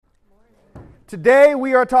Today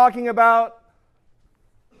we are talking about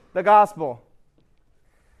the gospel.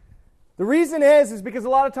 The reason is because a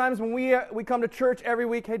lot of times when we come to church every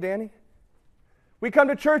week, hey Danny, we come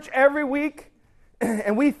to church every week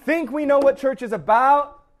and we think we know what church is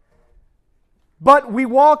about, but we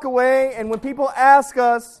walk away and when people ask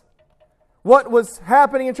us what was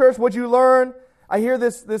happening in church, what'd you learn? I hear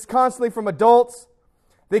this constantly from adults.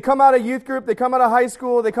 They come out of youth group, they come out of high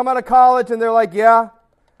school, they come out of college, and they're like, yeah,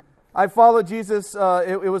 I followed Jesus.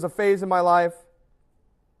 It was a phase in my life.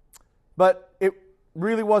 But it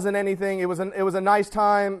really wasn't anything. It was a nice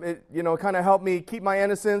time. It kind of helped me keep my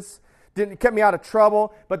innocence. Kept me out of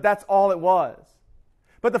trouble. But that's all it was.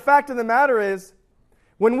 But the fact of the matter is,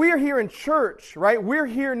 when we're here in church, right, we're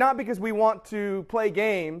here not because we want to play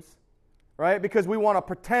games, right, because we want to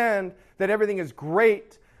pretend that everything is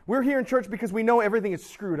great. We're here in church because we know everything is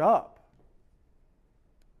screwed up.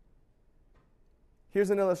 Here's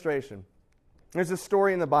an illustration. There's a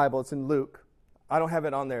story in the Bible. It's in Luke. I don't have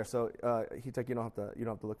it on there, so you don't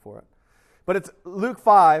have to look for it. But it's Luke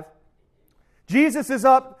 5. Jesus is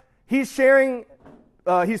up. He's sharing.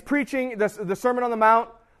 He's preaching the Sermon on the Mount,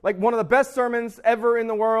 like one of the best sermons ever in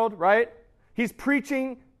the world. Right? He's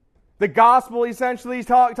preaching the gospel. Essentially, he's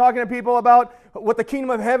talking to people about what the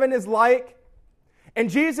kingdom of heaven is like. And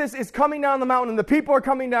Jesus is coming down the mountain, and the people are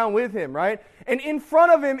coming down with him. Right? And in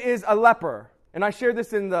front of him is a leper. And I shared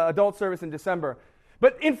this in the adult service in December.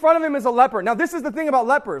 But in front of him is a leper. Now, this is the thing about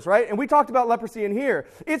lepers, right? And we talked about leprosy in here.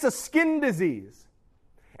 It's a skin disease.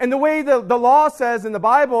 And the way the law says in the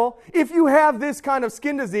Bible, if you have this kind of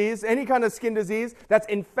skin disease, any kind of skin disease that's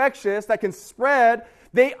infectious, that can spread,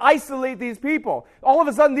 they isolate these people. All of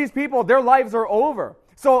a sudden, these people, their lives are over.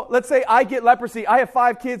 So let's say I get leprosy. I have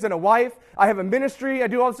 5 kids and a wife. I have a ministry. I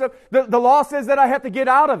do all this stuff. The law says that I have to get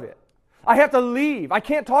out of it. I have to leave. I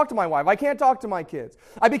can't talk to my wife. I can't talk to my kids.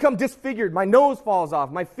 I become disfigured. My nose falls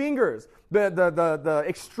off. My fingers, the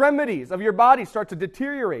extremities of your body start to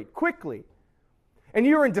deteriorate quickly. And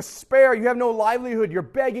you're in despair. You have no livelihood. You're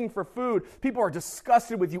begging for food. People are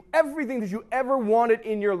disgusted with you. Everything that you ever wanted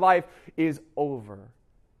in your life is over.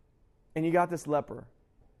 And you got this leper.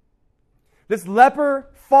 This leper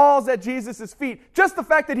falls at Jesus' feet. Just the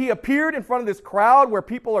fact that he appeared in front of this crowd where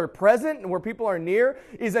people are present and where people are near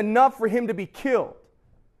is enough for him to be killed.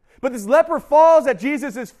 But this leper falls at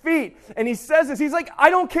Jesus' feet, and he says this. He's like,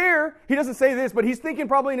 I don't care. He doesn't say this, but he's thinking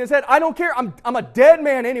probably in his head, I don't care. I'm a dead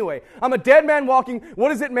man anyway. I'm a dead man walking. What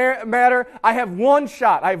does it matter? I have one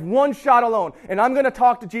shot. I have one shot alone, and I'm going to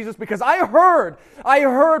talk to Jesus because I heard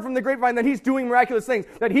from the grapevine that he's doing miraculous things,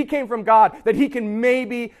 that he came from God, that he can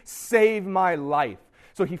maybe save my life.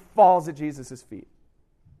 So he falls at Jesus' feet.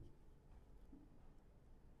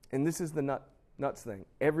 And this is the nuts thing.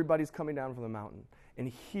 Everybody's coming down from the mountain. And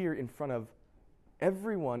here in front of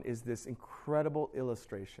everyone is this incredible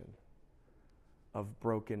illustration of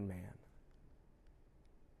broken man.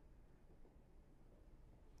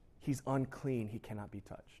 He's unclean. He cannot be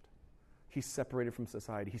touched. He's separated from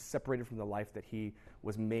society. He's separated from the life that he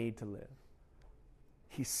was made to live.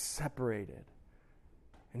 He's separated.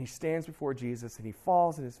 And he stands before Jesus and he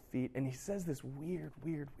falls at his feet and he says this weird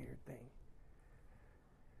thing.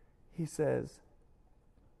 He says,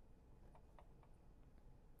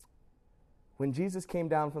 when Jesus came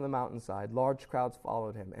down from the mountainside, large crowds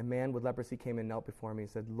followed him. A man with leprosy came and knelt before him. He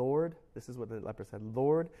said, Lord, this is what the leper said,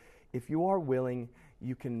 Lord, if you are willing,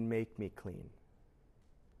 you can make me clean.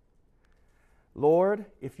 Lord,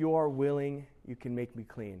 if you are willing, you can make me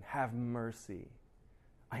clean. Have mercy.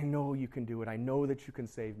 I know you can do it. I know that you can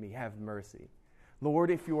save me. Have mercy.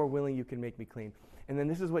 Lord, if you are willing, you can make me clean. And then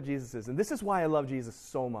this is what Jesus is. And this is why I love Jesus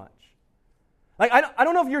so much. Like, I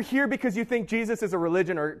don't know if you're here because you think Jesus is a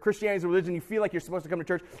religion or Christianity is a religion. You feel like you're supposed to come to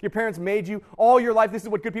church. Your parents made you all your life. This is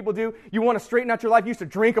what good people do. You want to straighten out your life. You used to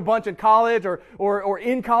drink a bunch in college or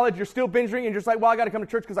in college. You're still binge drinking. And you're just like, well, I got to come to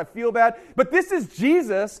church because I feel bad. But this is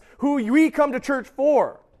Jesus who we come to church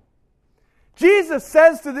for. Jesus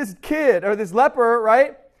says to this kid or this leper,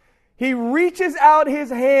 right? He reaches out his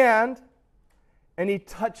hand and he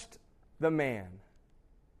touched the man.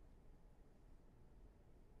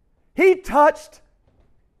 He touched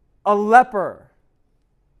a leper.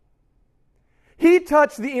 He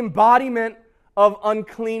touched the embodiment of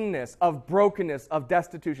uncleanness, of brokenness, of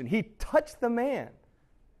destitution. He touched the man.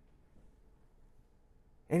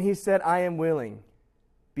 And he said, I am willing,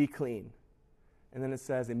 be clean. And then it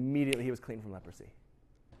says immediately he was clean from leprosy.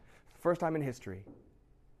 First time in history,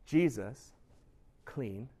 Jesus,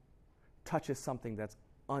 clean, touches something that's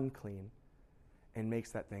unclean and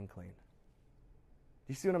makes that thing clean.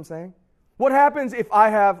 You see what I'm saying? What happens if I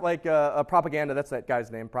have like a propaganda, that's that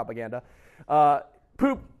guy's name, propaganda,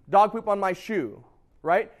 poop dog poop on my shoe,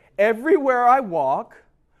 right? Everywhere I walk,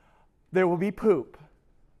 there will be poop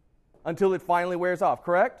until it finally wears off,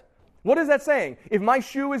 correct? What is that saying? If my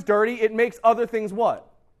shoe is dirty, it makes other things what?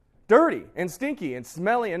 Dirty and stinky and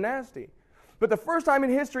smelly and nasty. But the first time in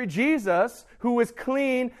history, Jesus, who is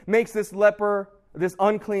clean, makes this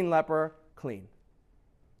unclean leper, clean.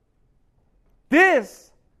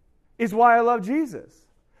 This is why I love Jesus.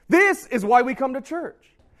 This is why we come to church.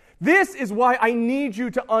 This is why I need you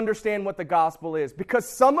to understand what the gospel is. Because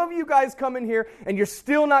some of you guys come in here and you're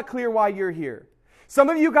still not clear why you're here. Some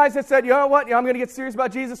of you guys have said, you know what, I'm going to get serious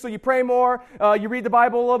about Jesus, so you pray more, you read the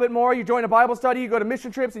Bible a little bit more, you join a Bible study, you go to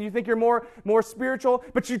mission trips, and you think you're more spiritual,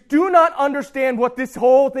 but you do not understand what this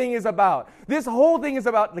whole thing is about. This whole thing is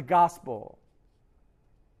about the gospel.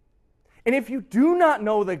 And if you do not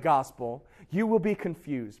know the gospel, you will be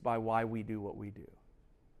confused by why we do what we do.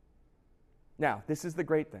 Now, this is the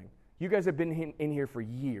great thing. You guys have been in here for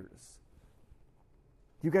years.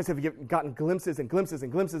 You guys have gotten glimpses and glimpses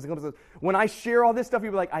and glimpses and glimpses. When I share all this stuff,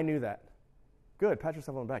 you'll be like, I knew that. Good, pat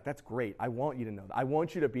yourself on the back. That's great. I want you to know that. I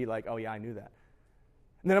want you to be like, oh yeah, I knew that.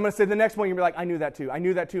 And then I'm going to say the next one, you'll be like, I knew that too. I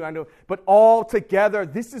knew that too. I know. But all together,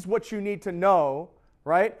 this is what you need to know,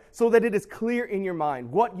 right? So that it is clear in your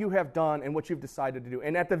mind what you have done and what you've decided to do.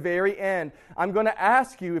 And at the very end, I'm going to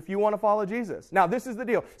ask you if you want to follow Jesus. Now, this is the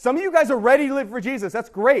deal. Some of you guys are ready to live for Jesus.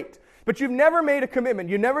 That's great. But you've never made a commitment.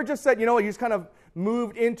 You never just said, you know what, you just kind of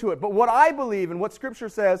moved into it. But what I believe and what Scripture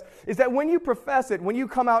says is that when you profess it, when you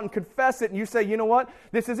come out and confess it and you say, you know what,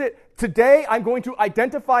 this is it. Today I'm going to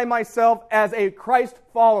identify myself as a Christ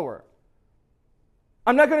follower.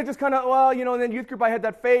 I'm not going to just kind of, well, you know, in the youth group I had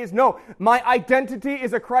that phase. No, my identity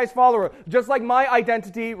is a Christ follower. Just like my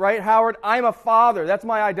identity, right, Howard, I'm a father. That's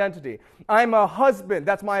my identity. I'm a husband.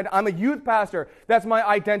 I'm a youth pastor. That's my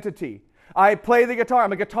identity. I play the guitar.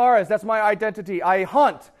 I'm a guitarist. That's my identity. I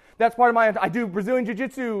hunt. That's part of my identity. I do Brazilian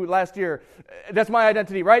Jiu-Jitsu last year. That's my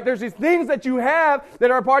identity, right? There's these things that you have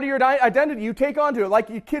that are part of your identity. You take onto it, like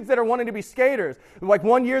you kids that are wanting to be skaters. Like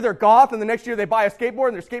one year they're goth, and the next year they buy a skateboard,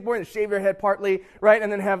 and they're skateboarding and shave their head partly, right?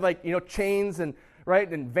 And then have like, you know, chains and, right,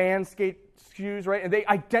 and Van skate shoes, right? And they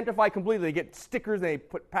identify completely. They get stickers, and they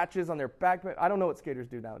put patches on their back. I don't know what skaters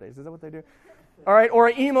do nowadays. Is that what they do? All right, or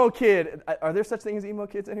an emo kid. Are there such things as emo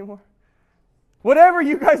kids anymore? Whatever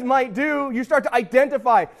you guys might do, you start to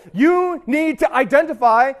identify. You need to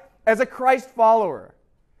identify as a Christ follower.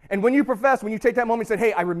 And when you profess, when you take that moment and say,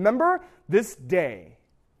 hey, I remember this day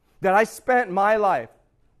that I spent my life,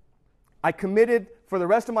 I committed for the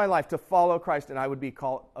rest of my life to follow Christ, and I would be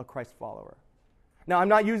called a Christ follower. Now, I'm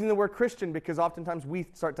not using the word Christian because oftentimes we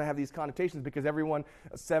start to have these connotations because everyone,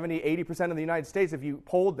 70, 80% of the United States, if you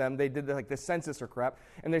polled them, they did like the census or crap,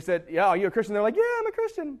 and they said, yeah, are you a Christian? They're like, yeah, I'm a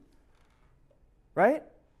Christian. Right?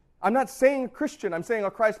 I'm not saying Christian. I'm saying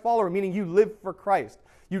a Christ follower, meaning you live for Christ.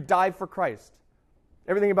 You die for Christ.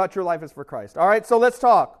 Everything about your life is for Christ. All right, so let's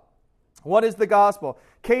talk. What is the gospel?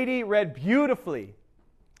 Katie read beautifully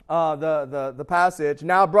the passage.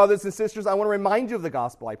 Now, brothers and sisters, I want to remind you of the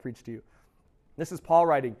gospel I preached to you. This is Paul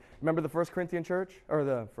writing. Remember the First Corinthian church? Or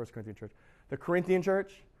the First Corinthian church? The Corinthian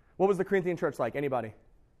church? What was the Corinthian church like? Anybody?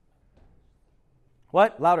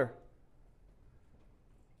 What? Louder.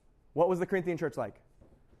 What was the Corinthian church like?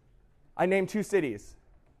 I named 2 cities.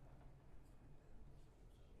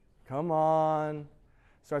 Come on.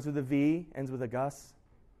 Starts with a V, ends with a Gus.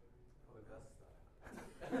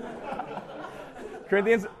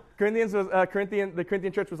 The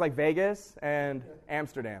Corinthian church was like Vegas and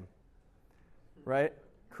Amsterdam, right?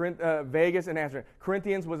 Vegas and Amsterdam.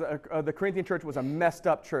 The Corinthian church was a messed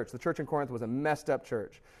up church. The church in Corinth was a messed up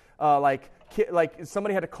church. Like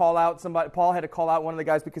somebody had to call out somebody. Paul had to call out one of the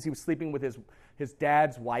guys because he was sleeping with his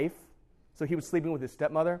dad's wife. So he was sleeping with his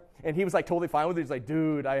stepmother, and he was like totally fine with it. He's like,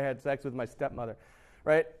 dude, I had sex with my stepmother,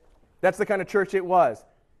 right? That's the kind of church it was.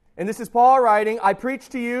 And this is Paul writing, I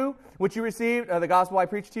preached to you, which you received, the gospel I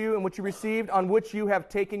preached to you, and which you received, on which you have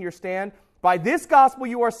taken your stand. By this gospel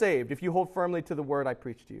you are saved, if you hold firmly to the word I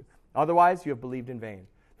preached to you. Otherwise, you have believed in vain.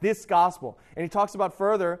 This gospel. And he talks about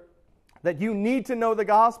further that you need to know the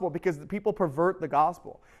gospel because people pervert the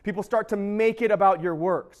gospel. People start to make it about your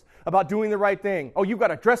works, about doing the right thing. Oh, you've got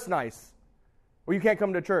to dress nice, or you can't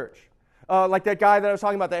come to church. Like that guy that I was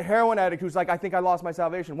talking about, that heroin addict who's like, I think I lost my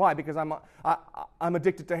salvation. Why? Because I'm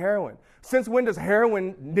addicted to heroin. Since when does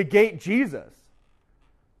heroin negate Jesus?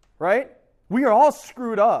 Right? We are all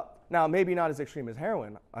screwed up. Now, maybe not as extreme as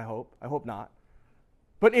heroin, I hope. I hope not.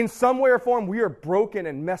 But in some way or form, we are broken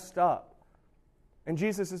and messed up. And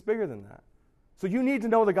Jesus is bigger than that. So you need to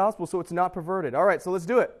know the gospel so it's not perverted. All right, so let's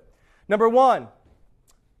do it. Number 1.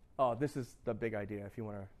 Oh, this is the big idea if you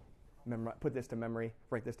want to Put this to memory.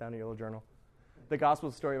 Write this down in your little journal. The gospel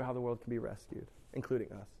is a story of how the world can be rescued,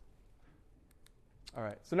 including us. All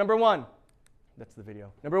right, so number one. That's the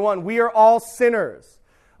video. Number one, we are all sinners.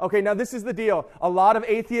 Okay, now this is the deal. A lot of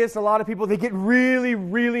atheists, a lot of people, they get really,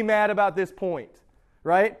 really mad about this point,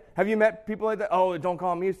 right? Have you met people like that? Oh, don't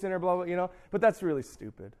call me a sinner, blah, blah, you know? But that's really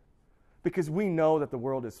stupid because we know that the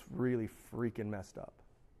world is really freaking messed up.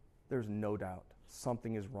 There's no doubt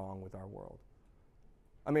something is wrong with our world.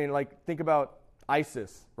 I mean, like, think about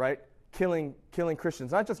ISIS, right? Killing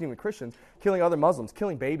Christians, not just even Christians, killing other Muslims,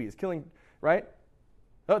 killing babies, right?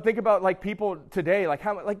 Think about like people today,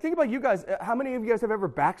 think about you guys. How many of you guys have ever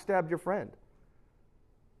backstabbed your friend?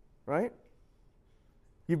 Right?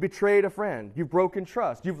 You've betrayed a friend. You've broken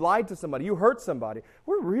trust. You've lied to somebody. You hurt somebody.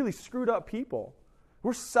 We're really screwed up people.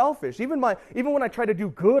 We're selfish. Even when I try to do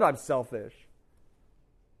good, I'm selfish.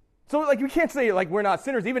 So like you can't say like we're not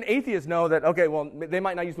sinners. Even atheists know that. Okay, well they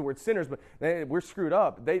might not use the word sinners, but we're screwed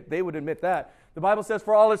up. They would admit that. The Bible says,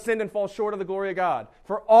 "For all have sinned and fall short of the glory of God."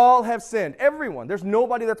 For all have sinned. Everyone. There's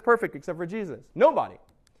nobody that's perfect except for Jesus. Nobody.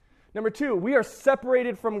 Number two, we are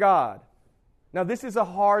separated from God. Now this is a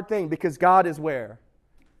hard thing because God is where?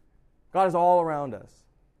 God is all around us.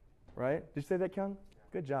 Right? Did you say that, Kyung?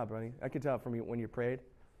 Good job, buddy. I could tell from you when you prayed.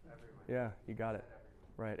 Everywhere. Yeah, you got it.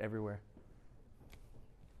 Right, everywhere.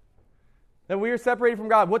 That we are separated from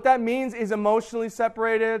God. What that means is emotionally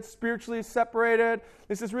separated, spiritually separated.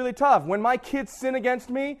 This is really tough. When my kids sin against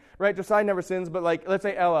me, right, Josiah never sins, but like, let's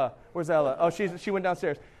say Ella. Where's Ella? Oh, she went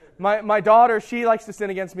downstairs. My daughter, she likes to sin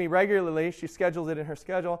against me regularly. She schedules it in her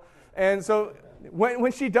schedule. And so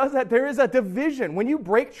when she does that, there is a division. When you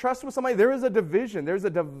break trust with somebody, there is a division. There's a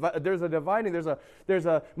dividing. There's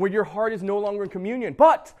a where your heart is no longer in communion.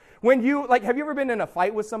 But when you, like, have you ever been in a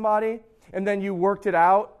fight with somebody and then you worked it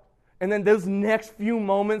out? And then those next few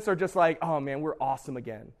moments are just like, oh man, we're awesome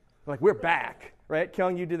again. Like, we're back, right?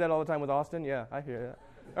 Kyung, you did that all the time with Austin? Yeah, I hear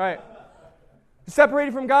that. All right.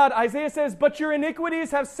 Separated from God. Isaiah says, but your iniquities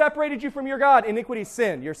have separated you from your God. Iniquity,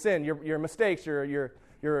 sin, your mistakes, your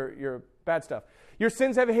bad stuff. Your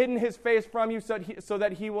sins have hidden his face from you so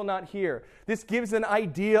that he will not hear. This gives an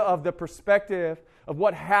idea of the perspective of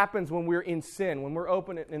what happens when we're in sin, when we're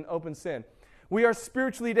in open sin. We are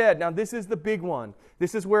spiritually dead. Now, this is the big one.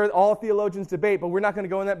 This is where all theologians debate, but we're not going to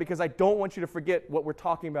go in that because I don't want you to forget what we're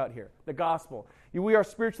talking about here, the gospel. We are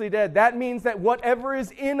spiritually dead. That means that whatever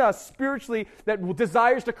is in us spiritually that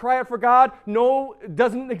desires to cry out for God,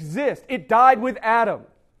 doesn't exist. It died with Adam.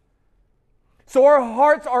 So our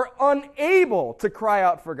hearts are unable to cry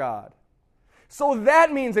out for God. So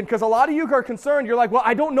that means, and because a lot of you are concerned, you're like, well,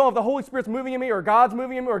 I don't know if the Holy Spirit's moving in me, or God's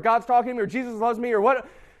moving in me, or God's talking to me, or Jesus loves me, or what.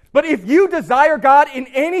 But if you desire God in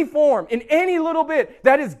any form, in any little bit,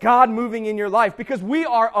 that is God moving in your life, because we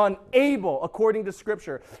are unable, according to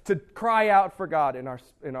Scripture, to cry out for God in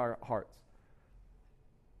our hearts.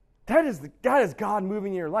 That is God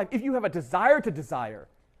moving in your life. If you have a desire to desire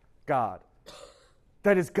God,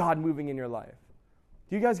 that is God moving in your life.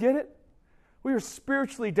 Do you guys get it? We are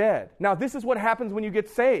spiritually dead. Now, this is what happens when you get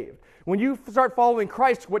saved. When you start following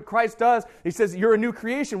Christ, what Christ does, he says you're a new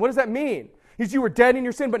creation. What does that mean? He you were dead in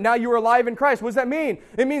your sin, but now you are alive in Christ. What does that mean?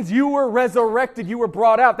 It means you were resurrected. You were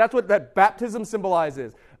brought out. That's what that baptism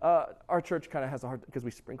symbolizes. Our church kind of has a hard, because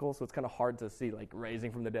we sprinkle, so it's kind of hard to see like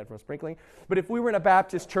raising from the dead from sprinkling. But if we were in a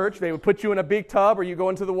Baptist church, they would put you in a big tub, or you go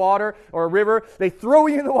into the water or a river. They throw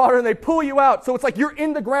you in the water and they pull you out. So it's like you're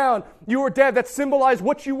in the ground. You were dead. That symbolized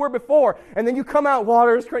what you were before. And then you come out,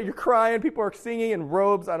 water is you're crying. People are singing in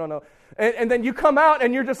robes. I don't know. And then you come out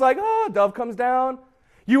and you're just like, oh, a dove comes down.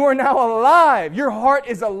 You are now alive. Your heart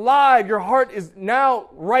is alive. Your heart is now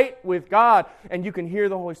right with God. And you can hear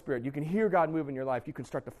the Holy Spirit. You can hear God move in your life. You can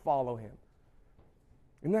start to follow Him.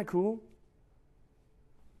 Isn't that cool?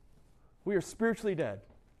 We are spiritually dead.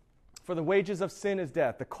 For the wages of sin is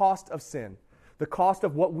death. The cost of sin. The cost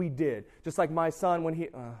of what we did. Just like my son when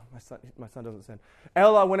my son doesn't sin.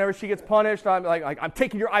 Ella, whenever she gets punished, I'm like I'm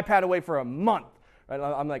taking your iPad away for a month. Right?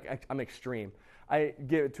 I'm extreme. I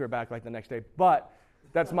give it to her back like the next day. But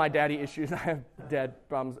that's my daddy issues. I have dad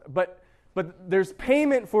problems. But there's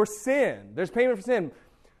payment for sin. There's payment for sin.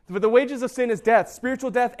 For the wages of sin is death,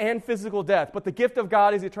 spiritual death and physical death. But the gift of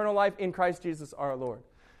God is eternal life in Christ Jesus our Lord.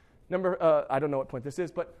 I don't know what point this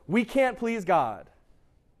is, but we can't please God.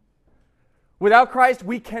 Without Christ,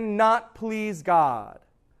 we cannot please God.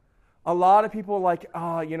 A lot of people like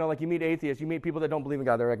you meet atheists, you meet people that don't believe in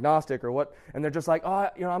God, they're agnostic or what, and they're just like,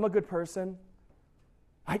 I'm a good person.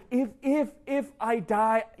 Like if I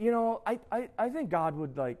die, I think God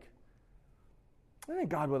would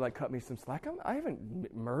cut me some slack. I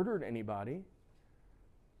haven't murdered anybody.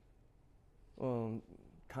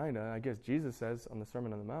 kind of. I guess Jesus says on the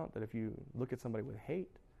Sermon on the Mount that if you look at somebody with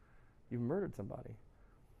hate, you've murdered somebody.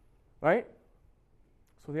 Right?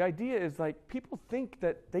 So the idea is like people think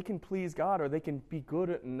that they can please God or they can be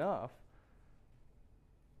good enough,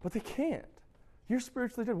 but they can't. You're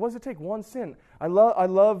spiritually dead. What does it take? One sin. I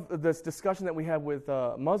love this discussion that we have with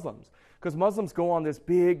Muslims, because Muslims go on this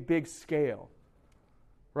big scale,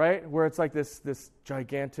 right? Where it's like this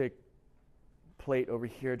gigantic plate over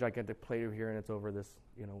here, gigantic plate over here, and it's over this,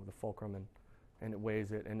 the fulcrum, and it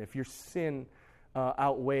weighs it. And if your sin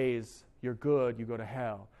outweighs your good, you go to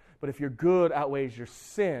hell. But if your good outweighs your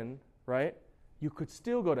sin, right, you could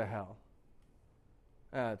still go to hell.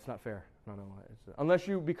 It's not fair. No. Unless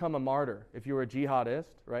you become a martyr. If you were a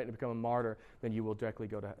jihadist, right, and become a martyr, then you will directly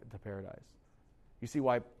go to paradise. You see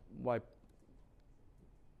why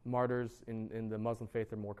martyrs in the Muslim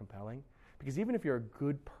faith are more compelling? Because even if you're a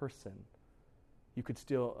good person, you could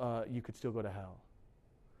still go to hell.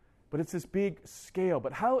 But it's this big scale.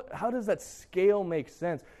 But how does that scale make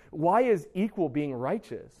sense? Why is equal being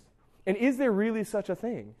righteous? And is there really such a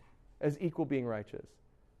thing as equal being righteous?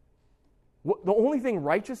 The only thing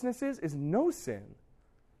righteousness is no sin.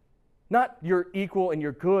 Not you're equal and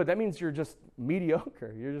you're good. That means you're just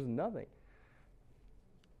mediocre. You're just nothing.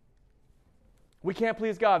 We can't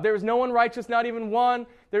please God. There is no one righteous, not even one.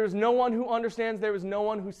 There is no one who understands. There is no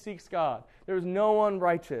one who seeks God. There is no one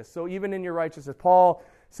righteous. So even in your righteousness, Paul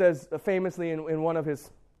says famously in one of his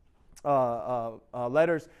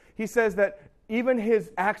letters, he says that even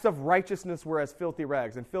his acts of righteousness were as filthy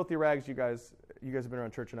rags. And filthy rags, you guys have been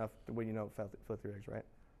around church enough when you know filthy rags, right?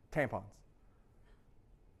 Tampons.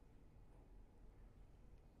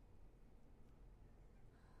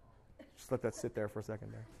 Just let that sit there for a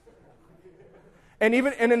second there. And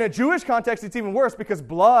in a Jewish context, it's even worse because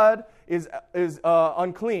blood is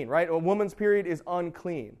unclean, right? A woman's period is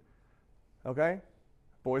unclean. Okay?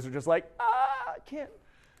 Boys are just like, I can't.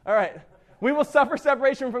 All right. We will suffer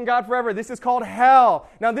separation from God forever. This is called hell.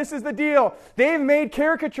 Now, this is the deal. They've made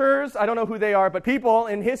caricatures. I don't know who they are, but people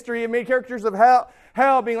in history have made caricatures of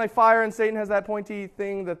hell being like fire, and Satan has that pointy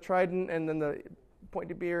thing, the trident, and then the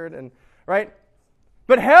pointy beard, and right?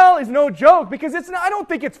 But hell is no joke because it's not, I don't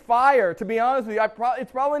think it's fire, to be honest with you.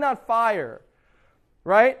 It's probably not fire,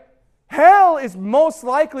 right? Hell is most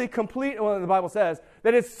likely complete, well, the Bible says,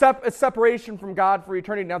 that it's a separation from God for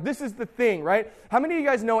eternity. Now, this is the thing, right? How many of you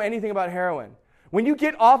guys know anything about heroin? When you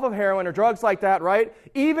get off of heroin or drugs like that, right,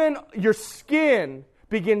 even your skin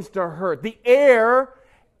begins to hurt. The air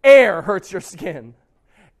hurts your skin.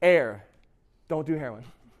 Air. Don't do heroin.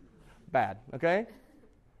 Bad, okay?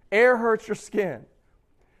 Air hurts your skin.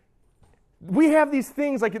 We have these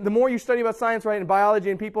things, like the more you study about science, right, and biology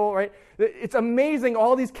and people, right, it's amazing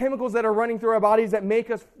all these chemicals that are running through our bodies that make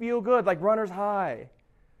us feel good, like runner's high.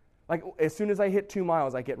 Like as soon as I hit 2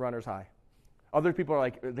 miles, I get runner's high. Other people are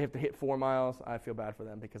like, they have to hit 4 miles. I feel bad for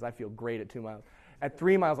them because I feel great at 2 miles. At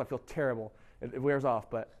 3 miles, I feel terrible. It wears off,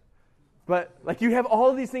 but like you have all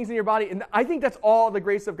of these things in your body, and I think that's all the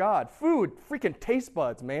grace of God. Food, freaking taste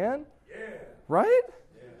buds, man. Yeah. Right?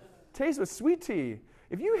 Yeah. Taste buds, sweet tea.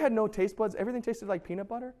 If you had no taste buds, everything tasted like peanut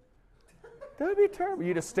butter, that would be terrible.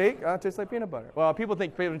 You eat a steak, it tastes like peanut butter. Well, people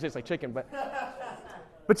think peanut butter tastes like chicken,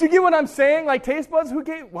 but you get what I'm saying? Like taste buds,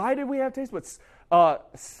 why did we have taste buds?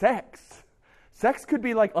 Sex. Sex could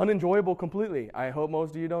be like unenjoyable completely. I hope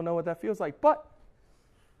most of you don't know what that feels like, but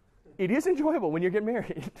it is enjoyable when you get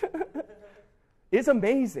married. It's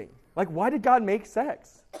amazing. Like, why did God make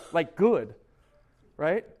sex? Like, good,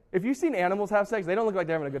 right? If you've seen animals have sex, they don't look like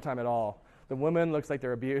they're having a good time at all. The woman looks like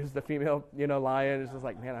they're abused. The female, lion is just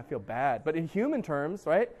like, man, I feel bad. But in human terms,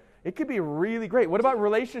 right, it could be really great. What about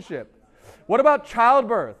relationship? What about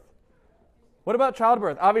childbirth?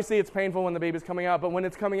 Obviously, it's painful when the baby's coming out, but when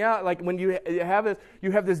it's coming out, like when you have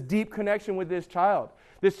this deep connection with this child.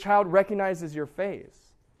 This child recognizes your face,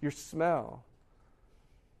 your smell,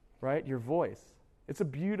 right, your voice. It's a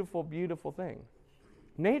beautiful, beautiful thing.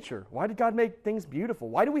 Nature. Why did God make things beautiful?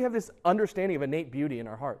 Why do we have this understanding of innate beauty in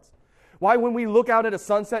our hearts? Why, when we look out at a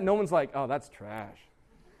sunset, no one's like, oh, that's trash.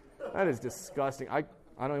 That is disgusting. I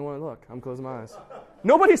don't even want to look. I'm closing my eyes.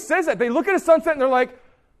 Nobody says that. They look at a sunset and they're like,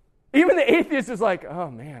 even the atheist is like,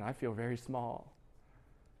 oh, man, I feel very small.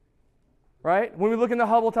 Right? When we look in the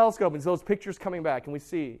Hubble telescope and those pictures coming back and we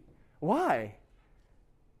see, why?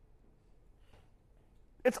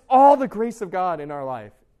 It's all the grace of God in our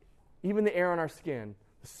life. Even the air on our skin,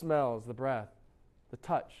 the smells, the breath, the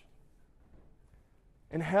touch.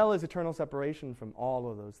 And hell is eternal separation from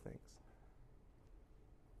all of those things.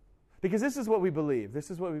 Because this is what we believe. This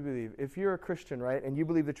is what we believe. If you're a Christian, right, and you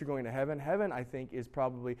believe that you're going to heaven, heaven, I think, is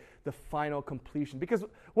probably the final completion. Because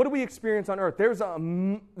what do we experience on earth? There's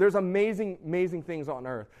amazing, amazing things on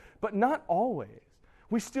earth, but not always.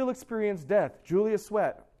 We still experience death. Julia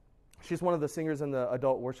Sweat, she's one of the singers in the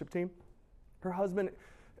adult worship team. Her husband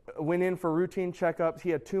went in for routine checkups. He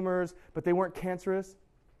had tumors, but they weren't cancerous.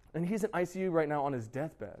 And he's in ICU right now on his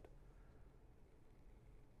deathbed.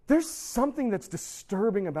 There's something that's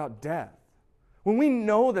disturbing about death. When we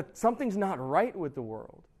know that something's not right with the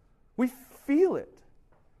world, we feel it.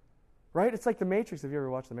 Right? It's like The Matrix. Have you ever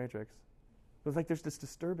watched The Matrix? It's like there's this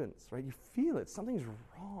disturbance, right? You feel it. Something's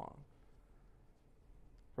wrong.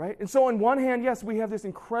 Right? And so on one hand, yes, we have this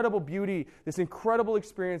incredible beauty, this incredible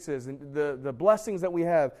experiences, and the blessings that we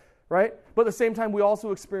have, right? But at the same time, we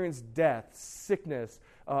also experience death, sickness,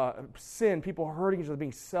 sin, people hurting each other,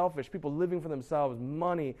 being selfish, people living for themselves,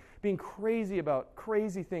 money, being crazy about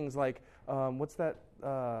crazy things like, what's that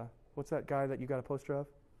guy that you got a poster of?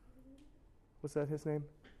 What's that, his name?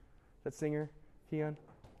 That singer, Keon?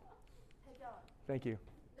 Thank you.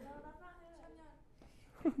 No, that's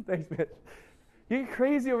not him. Thanks, Mitch. You get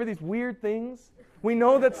crazy over these weird things. We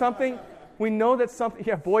know that something,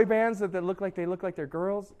 yeah, boy bands that look like they're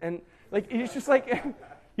girls. And like it's just like,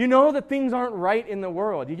 you know that things aren't right in the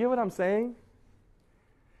world. You get what I'm saying?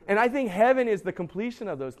 And I think heaven is the completion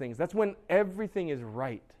of those things. That's when everything is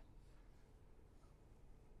right.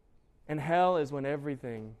 And hell is when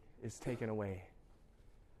everything is taken away.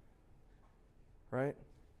 Right?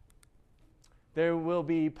 They will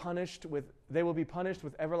be punished with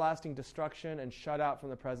everlasting destruction and shut out from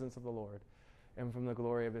the presence of the Lord and from the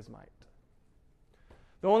glory of his might.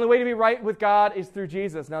 The only way to be right with God is through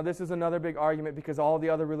Jesus. Now, this is another big argument because all the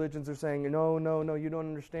other religions are saying, no, you don't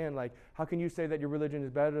understand. Like, how can you say that your religion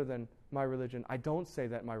is better than my religion? I don't say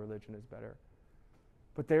that my religion is better.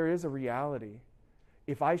 But there is a reality.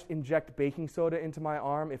 If I inject baking soda into my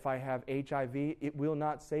arm, if I have HIV, it will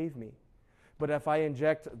not save me. But if I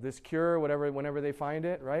inject this cure, whenever they find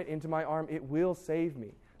it, right, into my arm, it will save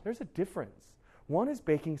me. There's a difference. One is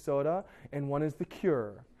baking soda, and one is the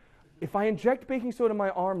cure. If I inject baking soda in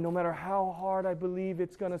my arm, no matter how hard I believe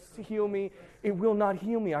it's going to heal me, it will not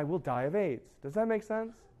heal me. I will die of AIDS. Does that make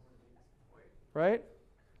sense? Right?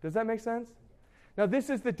 Does that make sense? Now,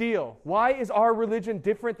 this is the deal. Why is our religion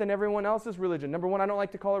different than everyone else's religion? Number one, I don't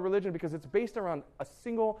like to call it religion because it's based around a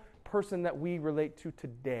single person that we relate to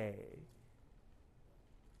today.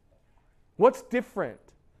 What's different?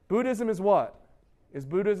 Buddhism is what? Is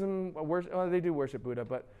Buddhism a worship? Oh, they do worship Buddha,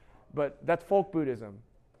 but that's folk Buddhism.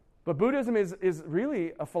 But Buddhism is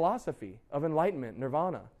really a philosophy of enlightenment,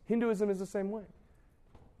 nirvana. Hinduism is the same way.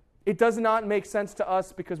 It does not make sense to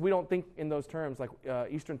us because we don't think in those terms like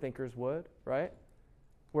Eastern thinkers would, right?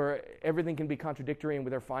 Where everything can be contradictory and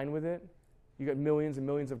they're fine with it. You got millions and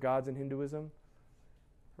millions of gods in Hinduism,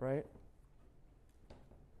 right?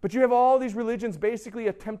 But you have all these religions basically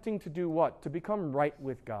attempting to do what? To become right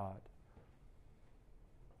with God.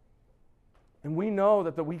 And we know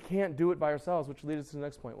that we can't do it by ourselves, which leads us to the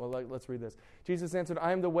next point. Well, let's read this. Jesus answered,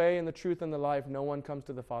 I am the way and the truth and the life. No one comes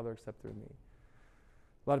to the Father except through me.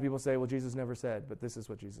 A lot of people say, well, Jesus never said, but this is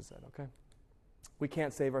what Jesus said, okay? We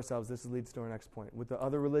can't save ourselves. This leads to our next point. With the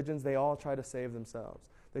other religions, they all try to save themselves.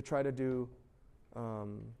 They try to do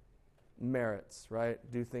merits, right?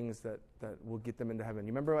 Do things that will get them into heaven.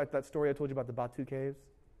 You remember that story I told you about the Batu Caves?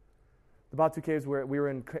 The Batu Caves, where we were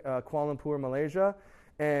in Kuala Lumpur, Malaysia,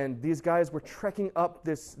 and these guys were trekking up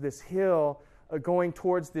this hill, going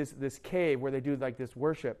towards this cave where they do like this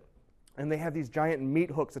worship. And they have these giant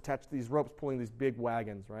meat hooks attached to these ropes pulling these big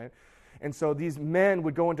wagons, right? And so these men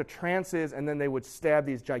would go into trances and then they would stab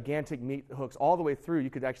these gigantic meat hooks all the way through. You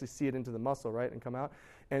could actually see it into the muscle, right, and come out.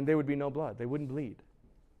 And there would be no blood. They wouldn't bleed.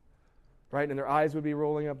 Right? And their eyes would be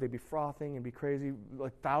rolling up. They'd be frothing and be crazy.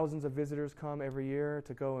 Like thousands of visitors come every year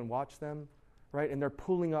to go and watch them. Right? And they're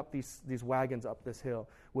pulling up these wagons up this hill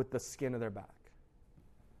with the skin of their back.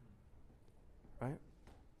 Right?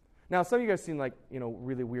 Now, some of you guys seen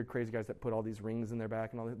really weird, crazy guys that put all these rings in their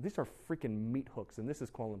back and all that. These are freaking meat hooks, and this is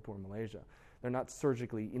Kuala Lumpur, Malaysia. They're not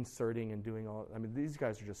surgically inserting and doing all. I mean, these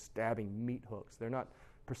guys are just stabbing meat hooks. They're not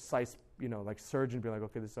precise, like surgeon be like,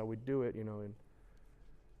 okay, this is how we do it, and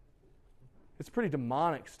it's pretty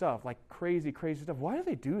demonic stuff, like crazy, crazy stuff. Why do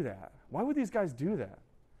they do that? Why would these guys do that?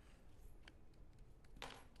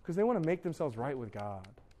 Because they want to make themselves right with God.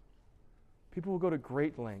 People will go to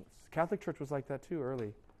great lengths. Catholic Church was like that too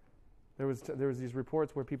early. There was these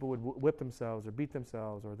reports where people would whip themselves or beat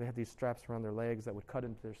themselves, or they had these straps around their legs that would cut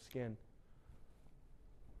into their skin.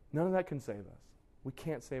 None of that can save us. We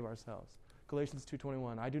can't save ourselves. Galatians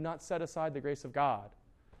 2:21, I do not set aside the grace of God.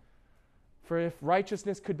 For if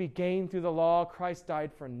righteousness could be gained through the law, Christ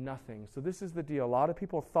died for nothing. So this is the deal. A lot of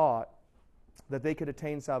people thought that they could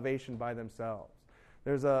attain salvation by themselves.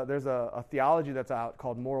 There's a theology that's out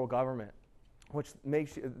called moral government, which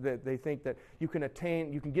makes that they think that you can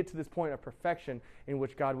get to this point of perfection in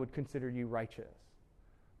which God would consider you righteous.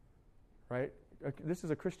 Right? This is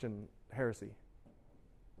a Christian heresy.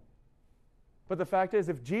 But the fact is,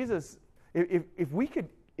 if we could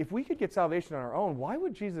get salvation on our own, why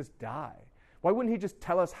would Jesus die? Why wouldn't he just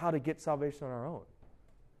tell us how to get salvation on our own?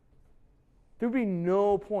 There would be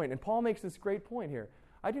no point. And Paul makes this great point here.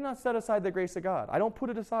 I do not set aside the grace of God. I don't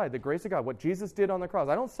put it aside, the grace of God, what Jesus did on the cross.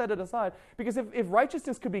 I don't set it aside because if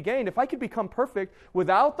righteousness could be gained, if I could become perfect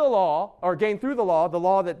without the law, or gain through the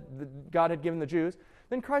law that God had given the Jews,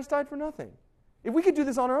 then Christ died for nothing. If we could do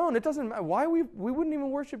this on our own, it doesn't matter. Why we wouldn't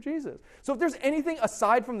even worship Jesus. So if there's anything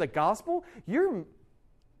aside from the gospel, you're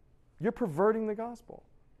perverting the gospel.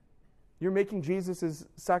 You're making Jesus'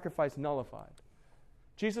 sacrifice nullified.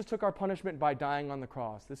 Jesus took our punishment by dying on the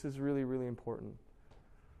cross. This is really, really important.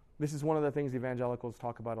 This is one of the things evangelicals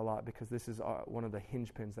talk about a lot because this is one of the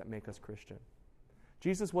hinge pins that make us Christian.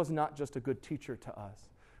 Jesus was not just a good teacher to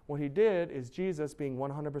us. What he did is Jesus, being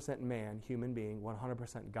 100% man, human being,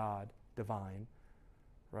 100% God, divine,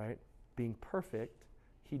 right? Being perfect,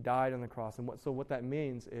 he died on the cross. And what that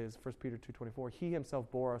means is 1 Peter 2:24, he himself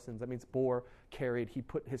bore our sins. That means carried. He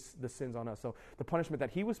put the sins on us. So the punishment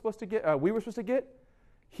that we were supposed to get,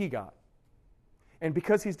 he got. And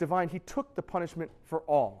because he's divine, he took the punishment for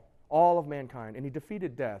all of mankind. And he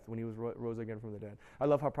defeated death when he rose again from the dead. I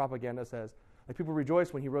love how propaganda says, like, people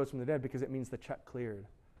rejoice when he rose from the dead because it means the check cleared.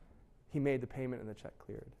 He made the payment and the check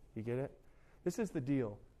cleared. You get it? This is the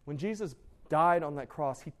deal. When Jesus died on that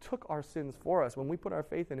cross, he took our sins for us. When we put our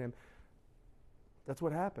faith in him, that's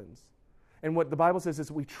what happens. And what the Bible says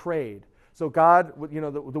is we trade. So God,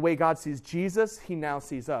 the way God sees Jesus, he now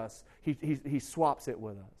sees us. He swaps it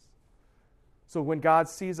with us. So when God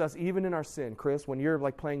sees us, even in our sin, Chris, when you're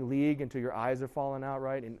like playing League until your eyes are falling out,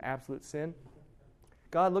 right, in absolute sin,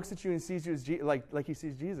 God looks at you and sees you as like he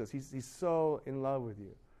sees Jesus. He's so in love with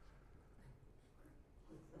you.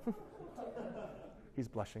 He's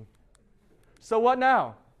blushing. So what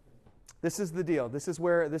now? This is the deal. This is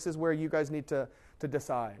where you guys need to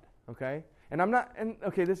decide, okay?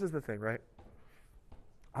 This is the thing, right?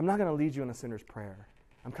 I'm not going to lead you in a sinner's prayer.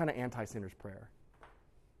 I'm kind of anti-sinner's prayer.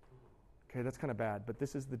 Okay, that's kind of bad, but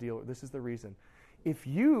this is the deal. This is the reason. If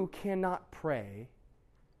you cannot pray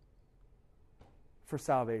for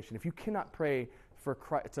salvation, if you cannot pray for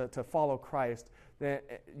Christ, to follow Christ, and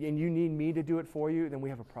you need me to do it for you, then we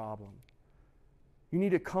have a problem. You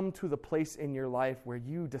need to come to the place in your life where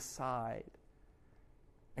you decide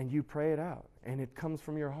and you pray it out, and it comes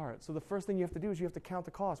from your heart. So the first thing you have to do is you have to count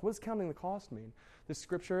the cost. What does counting the cost mean? The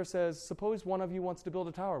scripture says, suppose one of you wants to build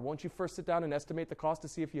a tower. Won't you first sit down and estimate the cost to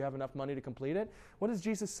see if you have enough money to complete it? What is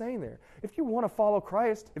Jesus saying there? If you want to follow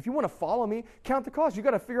Christ, if you want to follow me, count the cost. You've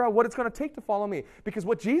got to figure out what it's going to take to follow me. Because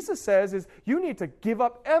what Jesus says is you need to give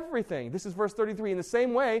up everything. This is verse 33. In the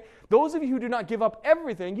same way, those of you who do not give up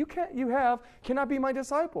everything cannot be my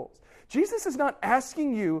disciples. Jesus is not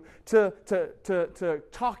asking you to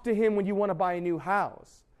talk to him when you want to buy a new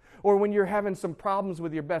house or when you're having some problems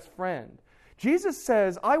with your best friend. Jesus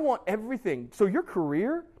says, I want everything. So your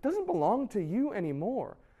career doesn't belong to you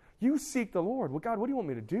anymore. You seek the Lord. Well, God, what do you want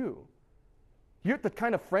me to do? You're the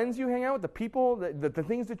kind of friends you hang out with, the people, the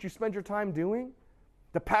things that you spend your time doing,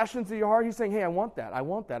 the passions of your heart. He's saying, hey, I want that. I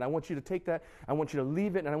want that. I want you to take that. I want you to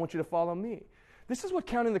leave it, and I want you to follow me. This is what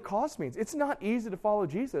counting the cost means. It's not easy to follow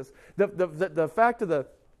Jesus. The fact of the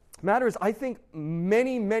matter is, I think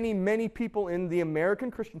many, many, many people in the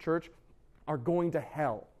American Christian church are going to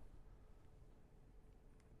hell.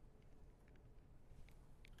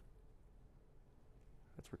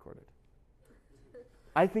 That's recorded.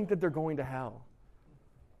 I think that they're going to hell.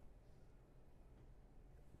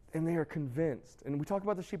 And they are convinced. And we talk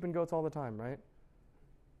about the sheep and goats all the time, right?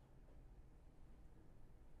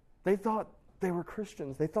 They thought they were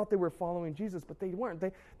Christians. They thought they were following Jesus, but they weren't.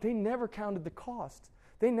 They never counted the cost.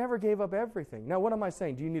 They never gave up everything. Now, what am I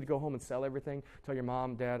saying? Do you need to go home and sell everything? Tell your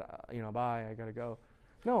mom, dad, bye, I got to go.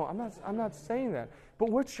 No, I'm not saying that.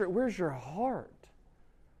 But where's your heart?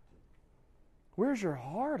 Where's your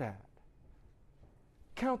heart at?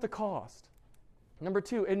 Count the cost. Number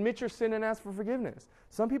 2, admit your sin and ask for forgiveness.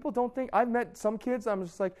 Some people don't think. I've met some kids. I'm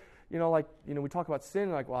just like, we talk about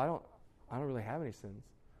sin. Like, well, I don't really have any sins.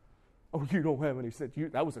 Oh, you don't have any sins.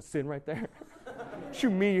 That was a sin right there. What you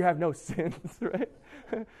mean you have no sins, right?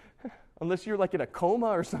 Unless you're like in a coma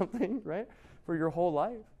or something, right? For your whole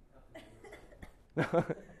life.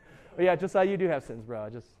 But yeah, Josiah, you do have sins, bro.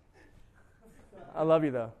 I love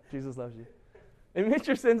you, though. Jesus loves you. Admit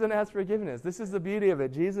your sins and ask forgiveness. This is the beauty of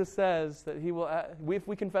it. Jesus says that He will, if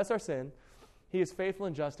we confess our sin, He is faithful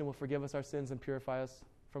and just and will forgive us our sins and purify us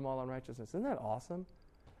from all unrighteousness. Isn't that awesome?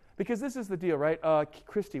 Because this is the deal, right?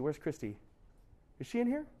 Christy, where's Christy? Is she in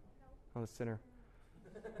here? Oh, the sinner.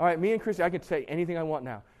 All right, me and Christy, I can say anything I want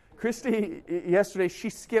now. Christy, yesterday, she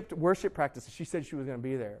skipped worship practices. She said she was going to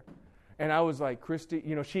be there. And I was like, Christy,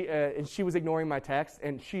 she was ignoring my text,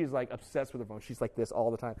 and she's like obsessed with her phone. She's like this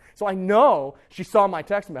all the time. So I know she saw my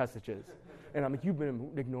text messages. And I'm like, you've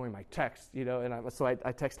been ignoring my text, And so I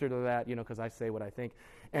texted her to that, because I say what I think.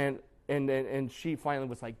 And she finally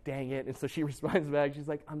was like, dang it. And so she responds back. She's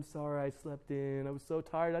like, I'm sorry, I slept in. I was so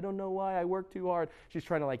tired. I don't know why. I worked too hard. She's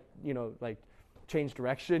trying to change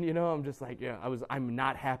direction, I'm just like, I'm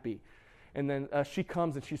not happy. And then she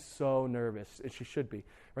comes and she's so nervous, and she should be,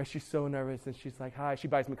 right? She's so nervous, and she's like, hi. She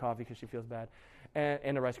buys me coffee because she feels bad,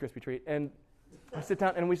 and a Rice Krispie treat. And I sit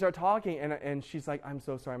down and we start talking, and she's like, I'm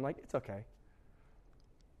so sorry. I'm like, it's okay.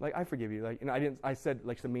 Like, I forgive you. I said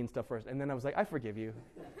some mean stuff first, and then I was like, I forgive you.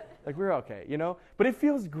 Like, we're okay, But it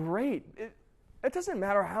feels great. It doesn't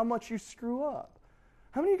matter how much you screw up.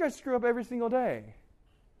 How many of you guys screw up every single day?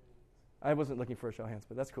 I wasn't looking for a show of hands,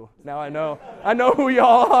 but that's cool. Now I know who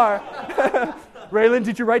y'all are. Raylan,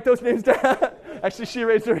 did you write those names down? Actually, she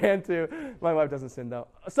raised her hand too. My wife doesn't sin though.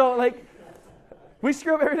 So we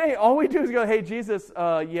screw up every day. All we do is go, hey, Jesus,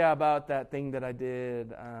 about that thing that I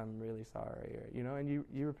did, I'm really sorry. And you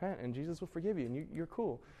repent, and Jesus will forgive you, and you're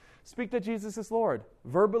cool. Speak that Jesus is Lord.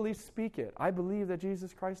 Verbally speak it. I believe that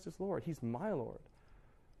Jesus Christ is Lord. He's my Lord.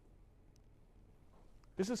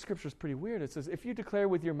 This scripture is pretty weird. It says, if you declare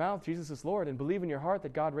with your mouth Jesus is Lord and believe in your heart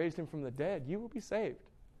that God raised him from the dead, you will be saved.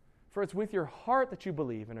 For it's with your heart that you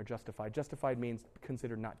believe and are justified. Justified means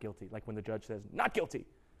considered not guilty, like when the judge says, not guilty.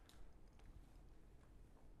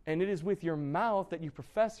 And it is with your mouth that you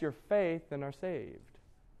profess your faith and are saved.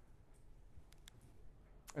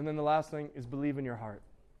 And then the last thing is believe in your heart.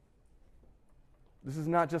 This is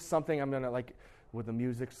not just something I'm going to, with the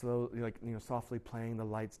music slowly, softly playing, the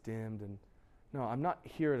lights dimmed, and no, I'm not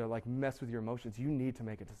here to mess with your emotions. You need to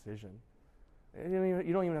make a decision.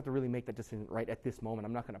 You don't even have to really make that decision right at this moment.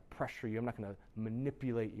 I'm not going to pressure you. I'm not going to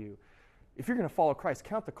manipulate you. If you're going to follow Christ,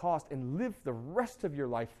 count the cost and live the rest of your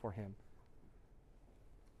life for him.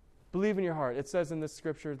 Believe in your heart. It says in this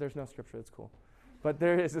scripture, there's no scripture, it's cool. But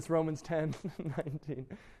there is, it's Romans 10,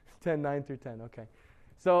 9 through 10. Okay.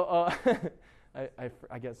 So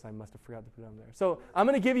I guess I must have forgot to put it on there. So I'm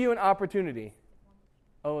going to give you an opportunity.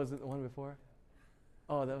 Oh, is it the one before?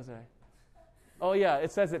 Oh, that was right. Oh, yeah,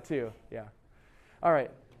 it says it too. Yeah. All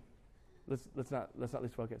right. Let's not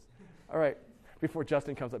lose focus. All right. Before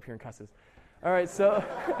Justin comes up here and cusses. All right. So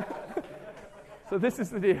this is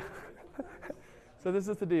the deal. So this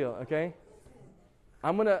is the deal. Okay.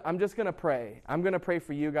 I'm just gonna pray. I'm gonna pray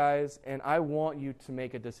for you guys, and I want you to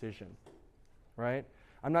make a decision. Right.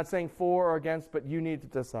 I'm not saying for or against, but you need to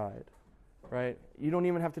decide. Right? You don't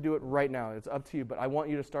even have to do it right now. It's up to you. But I want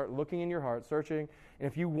you to start looking in your heart, searching. And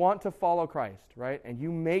if you want to follow Christ, right, and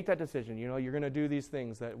you make that decision, you're going to do these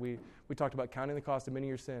things that we talked about, counting the cost, admitting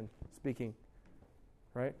your sin, speaking,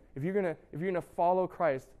 right? If you're going to follow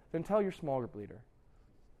Christ, then tell your small group leader.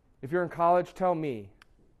 If you're in college, tell me,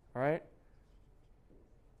 all right?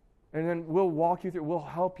 And then we'll walk you through, we'll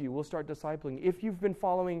help you, we'll start discipling. If you've been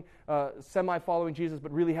semi-following Jesus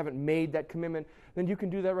but really haven't made that commitment, then you can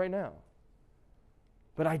do that right now.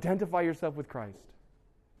 But identify yourself with Christ.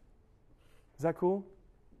 Is that cool?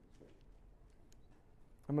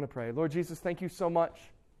 I'm going to pray. Lord Jesus, thank you so much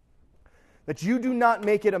that you do not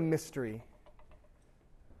make it a mystery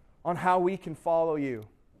on how we can follow you.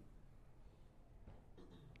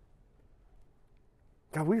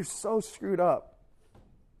 God, we are so screwed up.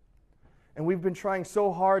 And we've been trying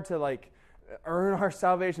so hard to earn our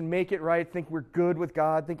salvation, make it right, think we're good with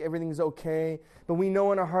God, think everything's okay. But we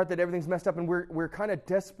know in our heart that everything's messed up, and we're kind of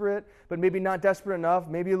desperate, but maybe not desperate enough,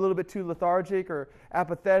 maybe a little bit too lethargic or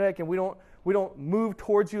apathetic, and we don't move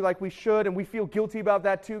towards you like we should, and we feel guilty about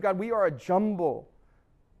that too. God, we are a jumble.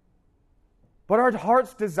 But our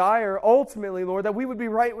heart's desire, ultimately, Lord, that we would be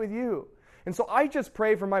right with you. And so I just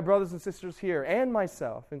pray for my brothers and sisters here, and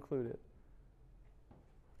myself included.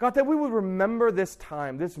 God, that we would remember this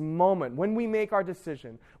time, this moment, when we make our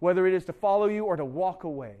decision, whether it is to follow you or to walk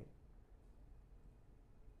away.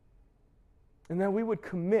 And that we would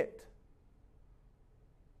commit,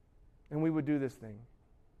 and we would do this thing.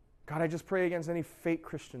 God, I just pray against any fake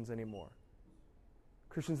Christians anymore.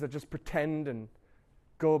 Christians that just pretend and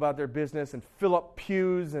go about their business and fill up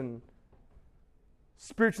pews and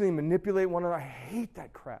spiritually manipulate one another. I hate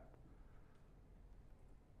that crap.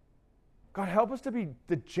 God, help us to be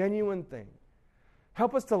the genuine thing.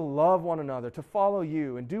 Help us to love one another, to follow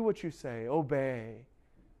you and do what you say, obey.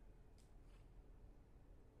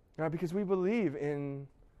 God, because we believe in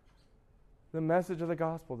the message of the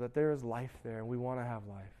gospel that there is life there and we want to have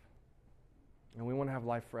life. And we want to have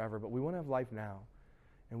life forever, but we want to have life now.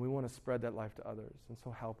 And we want to spread that life to others. And so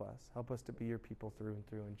help us. Help us to be your people through and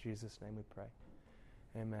through. In Jesus' name we pray.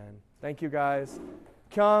 Amen. Thank you, guys.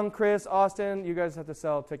 Kyung, Chris, Austin, you guys have to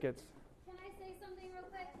sell tickets. Can I say something real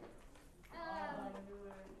quick?